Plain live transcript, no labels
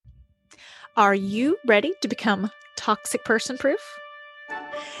Are you ready to become toxic person proof?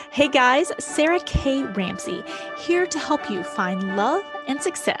 Hey guys, Sarah K. Ramsey here to help you find love and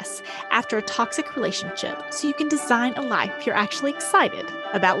success after a toxic relationship so you can design a life you're actually excited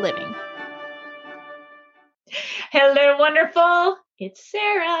about living. Hello, wonderful. It's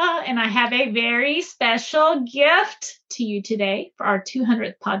Sarah, and I have a very special gift to you today for our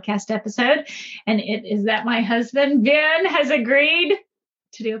 200th podcast episode. And it is that my husband, Ben, has agreed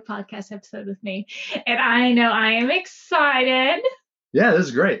to do a podcast episode with me. And I know I am excited. Yeah, this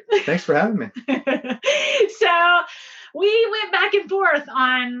is great. Thanks for having me. So we went back and forth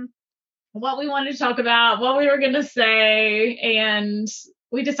on what we wanted to talk about, what we were going to say, and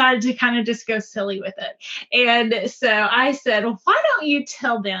we decided to kind of just go silly with it. And so I said, well, why don't you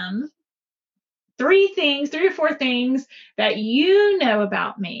tell them three or four things that you know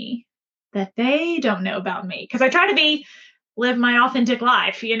about me that they don't know about me? Because I try to live my authentic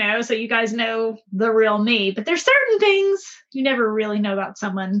life, so you guys know the real me. But there's certain things you never really know about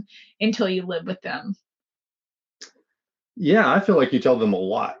someone until you live with them. Yeah, I feel like you tell them a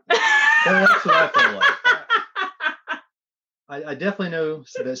lot. That's what I feel like. I definitely know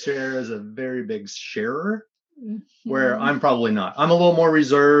that Sarah is a very big sharer, where I'm probably not. I'm a little more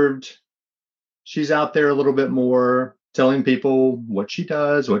reserved. She's out there a little bit more, telling people what she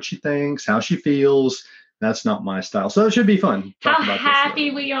does, what she thinks, how she feels. That's not my style. So it should be fun. How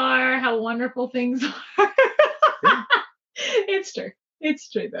happy we are, how wonderful things are. Yeah. It's true. It's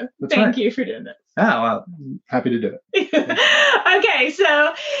true, though. Thank you for doing this. Oh, well, happy to do it. Yeah. Okay,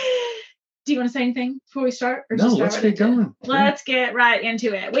 so do you want to say anything before we start? Or no, let's get going. Let's get right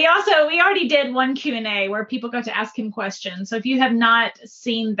into it. We already did one Q&A where people got to ask him questions. So if you have not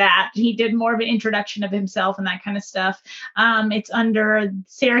seen that, he did more of an introduction of himself and that kind of stuff. It's under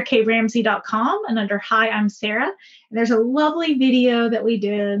sarahkramsey.com and under Hi, I'm Sarah. And there's a lovely video that we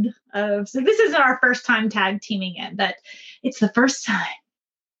did so this isn't our first time tag teaming it, but it's the first time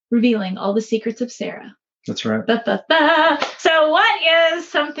revealing all the secrets of Sarah. That's right. So what is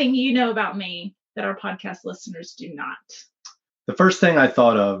something you know about me that our podcast listeners do not? The first thing I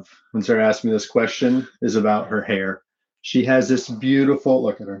thought of when Sarah asked me this question is about her hair. She has this beautiful,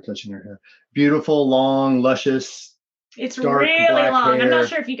 look at her touching her hair, beautiful, long, luscious, it's dark, really long. Hair. I'm not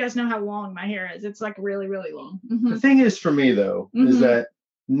sure if you guys know how long my hair is. It's like really, really long. Mm-hmm. The thing is for me, though, is that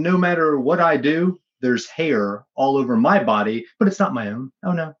no matter what I do, there's hair all over my body, but it's not my own.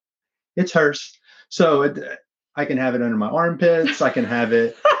 Oh, no, it's hers. So I can have it under my armpits. I can have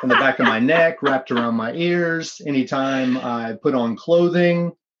it in the back of my neck, wrapped around my ears. Anytime I put on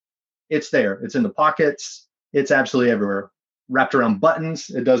clothing, it's there. It's in the pockets. It's absolutely everywhere. Wrapped around buttons,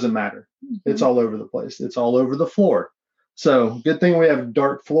 it doesn't matter. It's all over the place. It's all over the floor. So good thing we have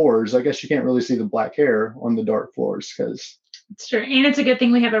dark floors. I guess you can't really see the black hair on the dark floors because it's true. And it's a good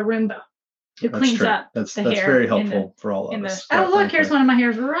thing we have a Roomba who cleans up that's the hair. That's very helpful for all of us. Oh, look, here's one of my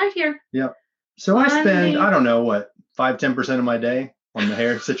hairs right here. Yep. So I spend, I don't know, 5-10% of my day on the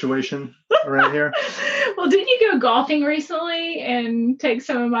hair situation right here. Well, didn't you go golfing recently and take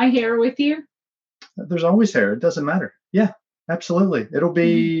some of my hair with you? There's always hair. It doesn't matter. Yeah, absolutely. It'll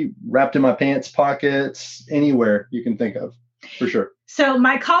be wrapped in my pants pockets, anywhere you can think of, for sure. So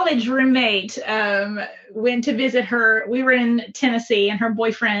my college roommate went to visit her. We were in Tennessee, and her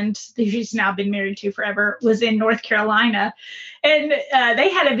boyfriend, who she's now been married to forever, was in North Carolina. And they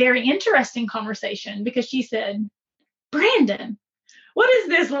had a very interesting conversation because she said, Brandon, what is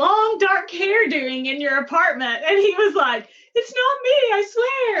this long, dark hair doing in your apartment? And he was like, it's not me, I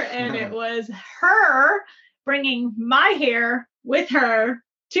swear. And it was her bringing my hair with her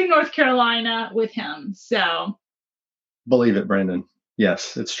to North Carolina with him. So believe it, Brandon.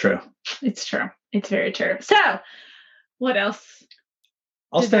 Yes, it's true. It's true. It's very true. So what else?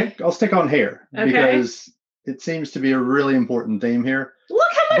 I'll stick on hair because it seems to be a really important theme here.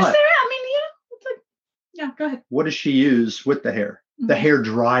 Look how much there. I mean, it's like, yeah, go ahead. What does she use with the hair? The hair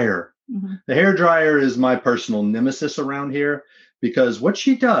dryer. The hair dryer is my personal nemesis around here because what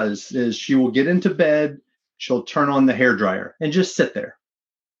she does is she will get into bed, she'll turn on the hair dryer and just sit there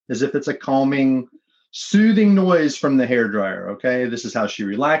as if it's a calming, soothing noise from the hair dryer. Okay. This is how she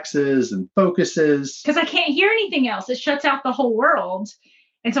relaxes and focuses. Because I can't hear anything else. It shuts out the whole world.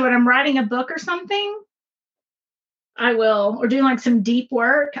 And so when I'm writing a book or something, I will, or doing like some deep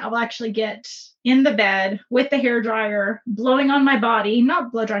work, I'll actually get in the bed with the hair dryer, blowing on my body,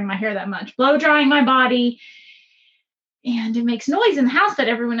 not blow drying my hair that much, blow drying my body. And it makes noise in the house that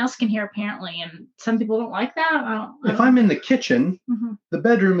everyone else can hear, apparently. And some people don't like that. If I'm in the kitchen, the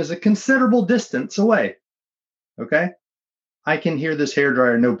bedroom is a considerable distance away. Okay. I can hear this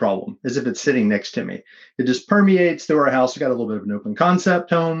hairdryer no problem, as if it's sitting next to me. It just permeates through our house. We got a little bit of an open concept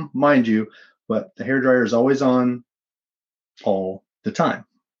home, mind you, but the hairdryer is always on all the time.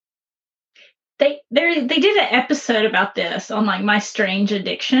 They did an episode about this on like my strange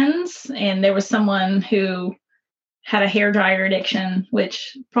addictions, and there was someone who had a hairdryer addiction,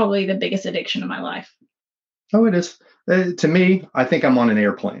 which probably the biggest addiction of my life. Oh, it is. To me, I think I'm on an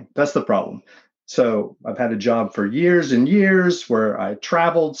airplane. That's the problem. So I've had a job for years and years where I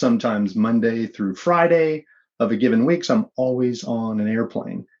traveled sometimes Monday through Friday of a given week. So I'm always on an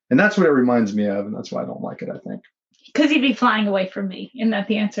airplane. And that's what it reminds me of. And that's why I don't like it, I think. Because you'd be flying away from me. Isn't that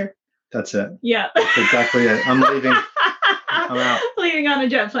the answer? That's it. Yeah. That's exactly it. I'm leaving. I'm out. Leaving on a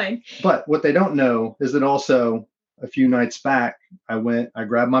jet plane. But what they don't know is that also a few nights back, I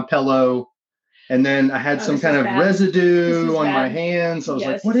grabbed my pillow, and then I had some kind of residue on my hands. I was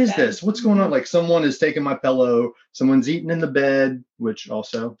like, what is this? What's going on? Like someone is taking my pillow. Someone's eating in the bed, which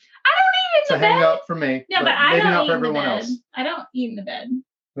also I don't eat in the bed. Hang up for me. Yeah, but I maybe don't not eat for in the everyone bed. else. I don't eat in the bed.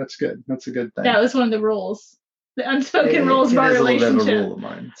 That's good. That's a good thing. That was one of the rules. The unspoken rules of our relationship. It is a little bit of a rule of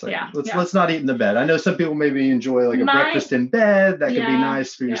mine. It's like, yeah, let's not eat in the bed. I know some people maybe enjoy like a breakfast in bed. That could be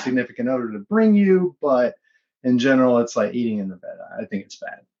nice for your significant other to bring you, but in general, it's like eating in the bed. I think it's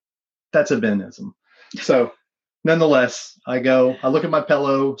bad. That's a Benism. So nonetheless, I look at my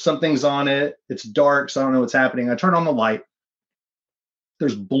pillow, something's on it. It's dark, so I don't know what's happening. I turn on the light.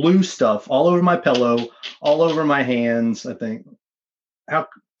 There's blue stuff all over my pillow, all over my hands. I think,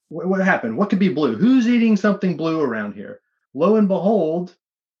 what happened? What could be blue? Who's eating something blue around here? Lo and behold,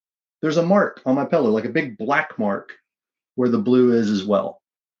 there's a mark on my pillow, like a big black mark where the blue is as well.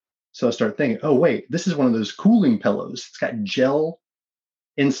 So I start thinking, oh, wait, this is one of those cooling pillows. It's got gel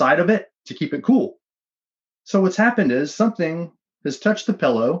inside of it to keep it cool. So what's happened is something has touched the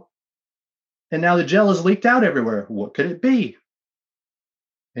pillow, and now the gel has leaked out everywhere. What could it be?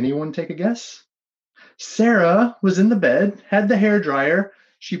 Anyone take a guess? Sarah was in the bed, had the hairdryer.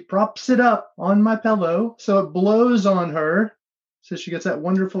 She props it up on my pillow so it blows on her, so she gets that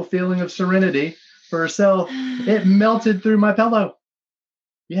wonderful feeling of serenity for herself. It melted through my pillow.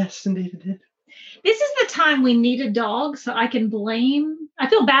 Yes, indeed it did. This is the time we need a dog, so I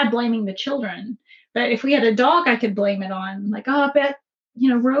feel bad blaming the children. But if we had a dog, I could blame it on. Like, oh, I bet,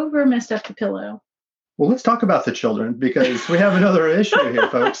 Rover messed up the pillow. Well, let's talk about the children, because we have another issue here,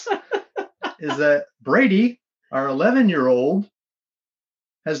 folks. Is that Brady, our 11-year-old,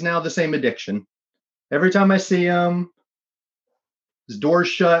 has now the same addiction. Every time I see him, his door's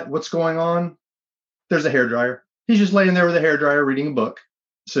shut. What's going on? There's a hairdryer. He's just laying there with a hairdryer reading a book.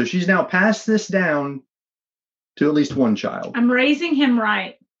 So she's now passed this down to at least one child. I'm raising him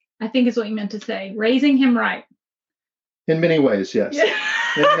right, I think is what you meant to say. Raising him right. In many ways, yes.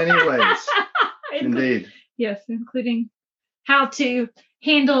 In many ways. Indeed. Yes, including how to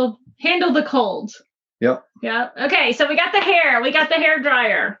handle the cold. Yep. Yeah. Okay, so we got the hair. We got the hair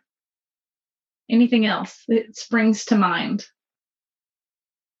dryer. Anything else that springs to mind?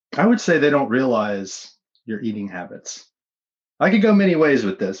 I would say they don't realize your eating habits. I could go many ways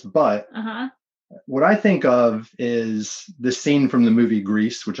with this, but what I think of is the scene from the movie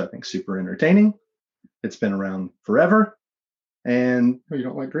Grease, which I think is super entertaining. It's been around forever. And you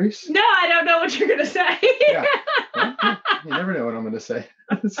don't like Grease? No, I don't know what you're going to say. Yeah. Well, you never know what I'm going to say.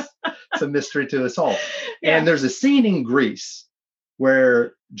 It's a mystery to us all. Yeah. And there's a scene in Grease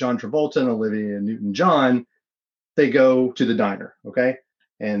where John Travolta and Olivia Newton-John, they go to the diner, okay?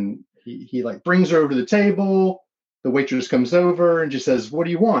 And he like brings her over to the table. The waitress comes over and just says, "What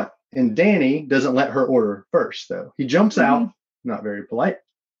do you want?" And Danny doesn't let her order first, though. He jumps out, not very polite,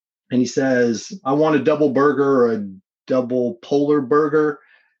 and he says, "I want a double burger or a double polar burger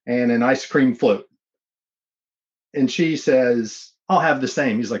and an ice cream float." And she says, "I'll have the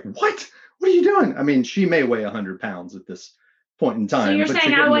same." He's like, "What? What are you doing?" I mean, she may weigh 100 pounds at this point in time. So you're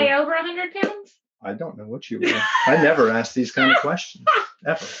saying I weigh over 100 pounds? I don't know what you weigh. I never ask these kind of questions,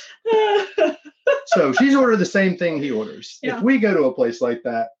 ever. So she's ordered the same thing he orders. Yeah. If we go to a place like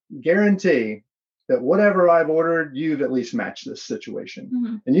that, guarantee that whatever I've ordered, you've at least matched this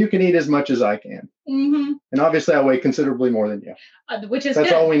situation. And you can eat as much as I can. And obviously I weigh considerably more than you. That's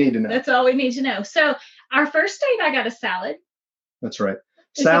good. All we need to know. That's all we need to know. So our first date, I got a salad. That's right.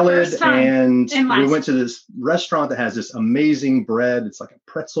 Salad, and we went to this restaurant that has this amazing bread. It's like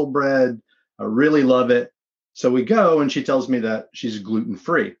a pretzel bread. I really love it. So we go, and she tells me that she's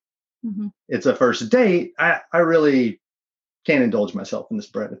gluten-free. It's a first date. I really can't indulge myself in this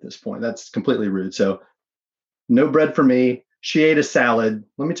bread at this point. That's completely rude. So no bread for me. She ate a salad.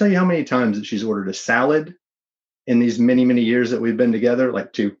 Let me tell you how many times that she's ordered a salad in these many, many years that we've been together,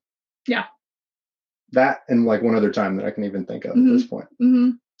 like 2. Yeah. that and like one other time that I can even think of at this point.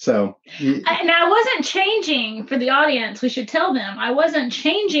 So, and I wasn't changing for the audience. We should tell them I wasn't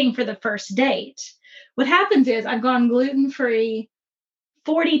changing for the first date. What happens is I've gone gluten-free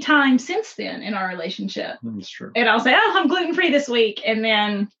 40 times since then in our relationship. That's true. And I'll say, oh, I'm gluten-free this week. And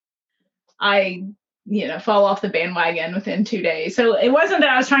then I, fall off the bandwagon within 2 days. So it wasn't that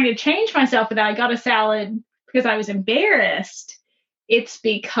I was trying to change myself, but that I got a salad because I was embarrassed. It's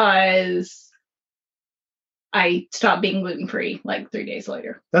because I stopped being gluten-free like 3 days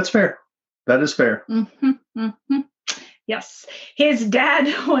later. That's fair. That is fair. Yes. His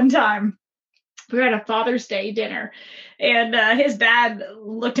dad, one time, we were at a Father's Day dinner, and his dad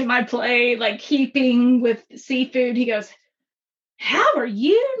looked at my plate, like heaping with seafood. He goes, "How are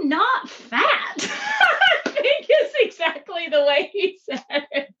you not fat?" I think it's exactly the way he said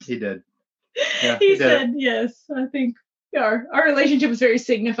it. He did. Yeah, he said, yes. I think our relationship was very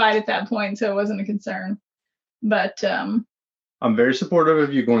signified at that point, so it wasn't a concern. But I'm very supportive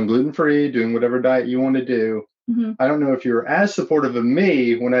of you going gluten-free, doing whatever diet you want to do. I don't know if you were as supportive of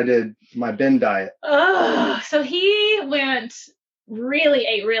me when I did my Ben diet. So he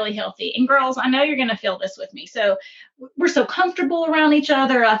ate really healthy. And girls, I know you're going to feel this with me. So we're so comfortable around each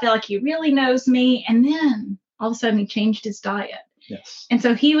other. I feel like he really knows me. And then all of a sudden he changed his diet. Yes. And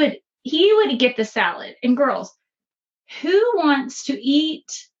so he would get the salad. And girls, who wants to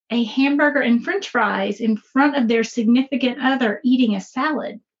eat a hamburger and French fries in front of their significant other eating a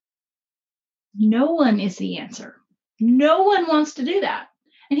salad? No one is the answer. No one wants to do that.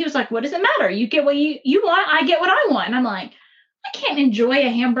 And he was like, what does it matter? You get what you want. I get what I want. And I'm like, I can't enjoy a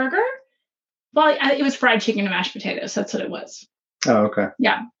hamburger. Well, it was fried chicken and mashed potatoes. That's what it was. Oh, okay.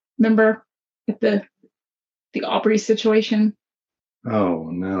 Yeah. Remember the Aubrey situation? Oh,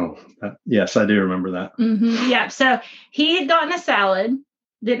 no. Yes, I do remember that. Yeah. So he had gotten a salad.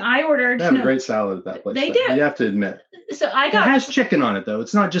 Then I ordered. They have a great salad at that place. They do. You have to admit. So it has chicken on it though.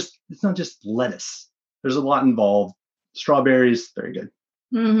 It's not just lettuce. There's a lot involved. Strawberries, very good.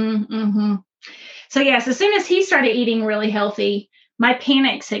 So yes, as soon as he started eating really healthy, my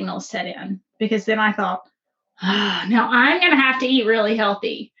panic signals set in, because then I thought, now I'm going to have to eat really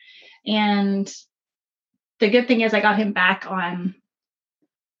healthy. And the good thing is I got him back on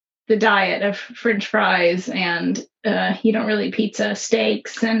the diet of French fries, and you don't really pizza,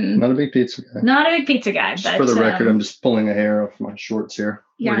 steaks, and not a big pizza guy. Just for the record, I'm just pulling a hair off my shorts here.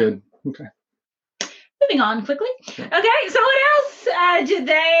 Yeah. We're good. Okay. Moving on quickly. Okay. So what else did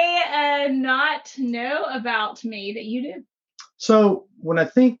they not know about me that you did? So when I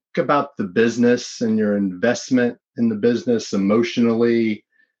think about the business and your investment in the business emotionally,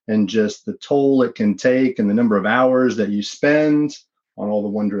 and just the toll it can take and the number of hours that you spend on all the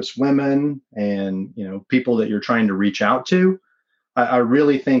wondrous women and, people that you're trying to reach out to, I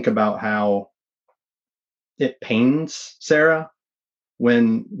really think about how it pains Sarah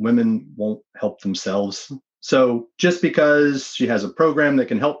when women won't help themselves. So just because she has a program that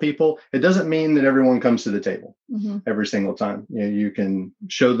can help people, it doesn't mean that everyone comes to the table every single time. You can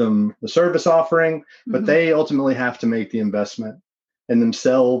show them the service offering, but they ultimately have to make the investment in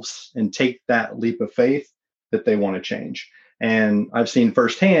themselves and take that leap of faith that they want to change. And I've seen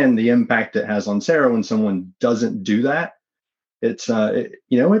firsthand the impact it has on Sarah when someone doesn't do that. It's,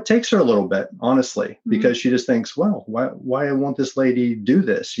 it takes her a little bit, honestly, because she just thinks, well, why won't this lady do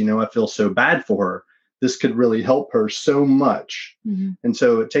this? I feel so bad for her. This could really help her so much. And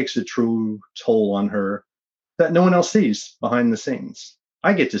so it takes a true toll on her that no one else sees behind the scenes.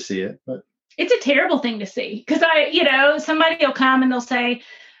 I get to see it, but it's a terrible thing to see, because somebody will come and they'll say,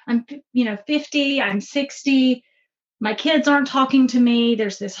 I'm, 50, I'm 60. My kids aren't talking to me.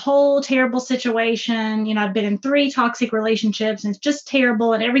 There's this whole terrible situation. I've been in 3 toxic relationships and it's just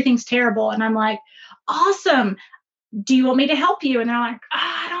terrible and everything's terrible. And I'm like, awesome. Do you want me to help you? And they're like,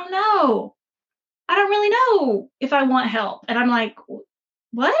 I don't know. I don't really know if I want help. And I'm like,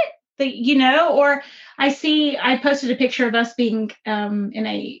 what? Or I posted a picture of us being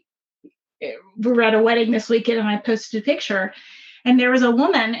we were at a wedding this weekend, and I posted a picture, and there was a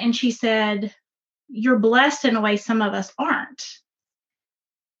woman, and she said, you're blessed in a way some of us aren't.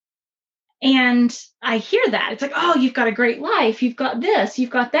 And I hear that. It's like, oh, you've got a great life. You've got this,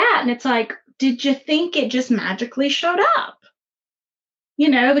 you've got that. And it's like, did you think it just magically showed up?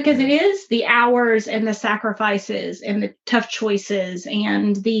 Because it is the hours and the sacrifices and the tough choices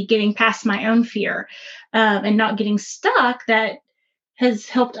and the getting past my own fear and not getting stuck that has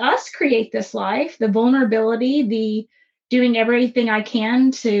helped us create this life, the vulnerability, the doing everything I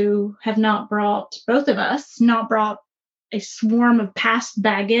can to have not brought a swarm of past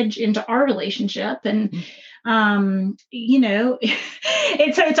baggage into our relationship. And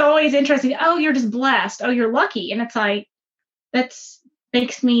It's always interesting. Oh, you're just blessed. Oh, you're lucky. And it's like,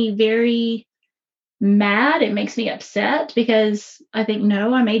 makes me very mad. It makes me upset because I think,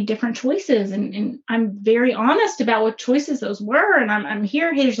 no, I made different choices, and I'm very honest about what choices those were. And I'm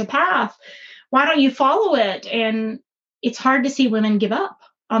here. Here's the path. Why don't you follow it? And it's hard to see women give up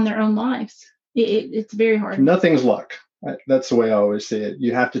on their own lives. It's very hard. Nothing's luck. That's the way I always see it.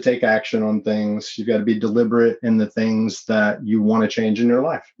 You have to take action on things. You've got to be deliberate in the things that you want to change in your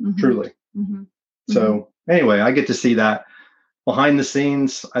life, truly. So anyway, I get to see that behind the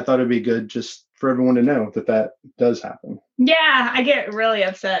scenes. I thought it'd be good just for everyone to know that does happen. Yeah, I get really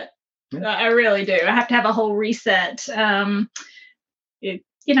upset. Yeah. I really do. I have to have a whole reset.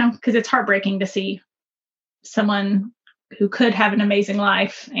 Because it's heartbreaking to see someone who could have an amazing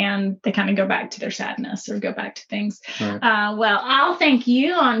life and they kind of go back to their sadness or go back to things. Right. Well, I'll thank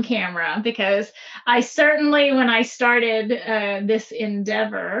you on camera, because I certainly, when I started this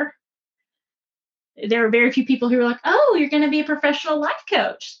endeavor, there were very few people who were like, oh, you're going to be a professional life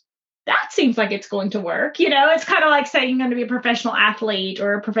coach. That seems like it's going to work. It's kind of like saying you're going to be a professional athlete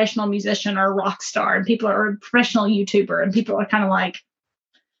or a professional musician or a rock star, and people are a professional YouTuber, and people are kind of like,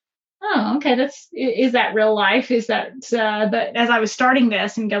 oh, okay, is that real life? Is that, but as I was starting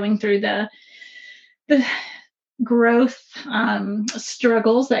this and going through the growth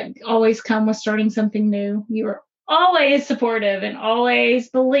struggles that always come with starting something new, you were always supportive and always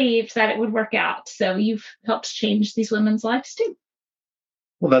believed that it would work out. So you've helped change these women's lives too.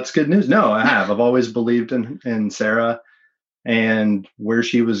 Well, that's good news. No, I have. I've always believed in Sarah and where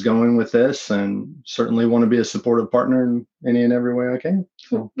she was going with this, and certainly want to be a supportive partner in any and every way I can.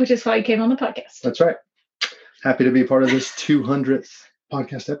 So, which is why you came on the podcast. That's right. Happy to be part of this 200th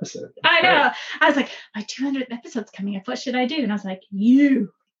podcast episode. I know. Right. I was like, my 200th episode's coming up. What should I do? And I was like,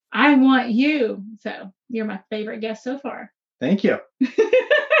 I want you. So you're my favorite guest so far. Thank you.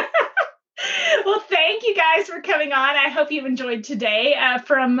 Well, thank you guys for coming on. I hope you've enjoyed today.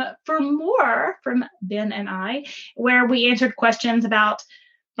 For more from Ben and I, where we answered questions about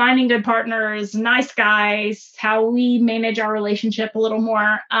finding good partners, nice guys, how we manage our relationship a little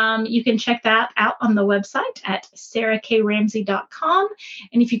more. You can check that out on the website at sarahkramsey.com.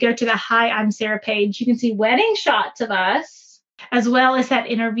 And if you go to the Hi, I'm Sarah page, you can see wedding shots of us, as well as that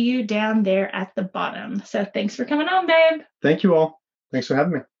interview down there at the bottom. So thanks for coming on, babe. Thank you all. Thanks for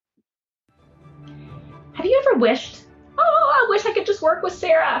having me. Have you ever wished, I wish I could just work with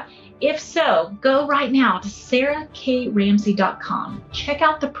Sarah? If so, go right now to sarahkramsey.com. Check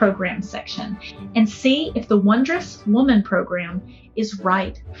out the program section and see if the Wondrous Woman program is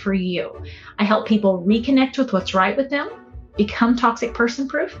right for you. I help people reconnect with what's right with them, become toxic person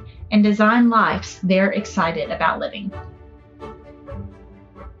proof, and design lives they're excited about living.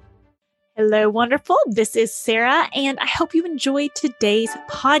 Hello, wonderful. This is Sarah, and I hope you enjoyed today's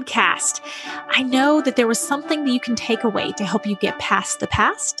podcast. I know that there was something that you can take away to help you get past the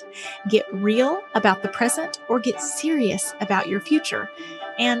past, get real about the present, or get serious about your future.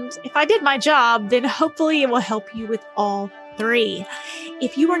 And if I did my job, then hopefully it will help you with all three.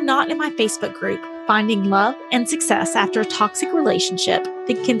 If you are not in my Facebook group, Finding Love and Success After a Toxic Relationship,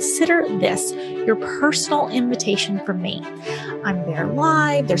 then consider this your personal invitation from me. I'm there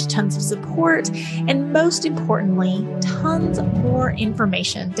live, there's tons of support, and most importantly, tons more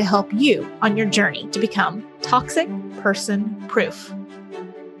information to help you on your journey to become toxic person proof.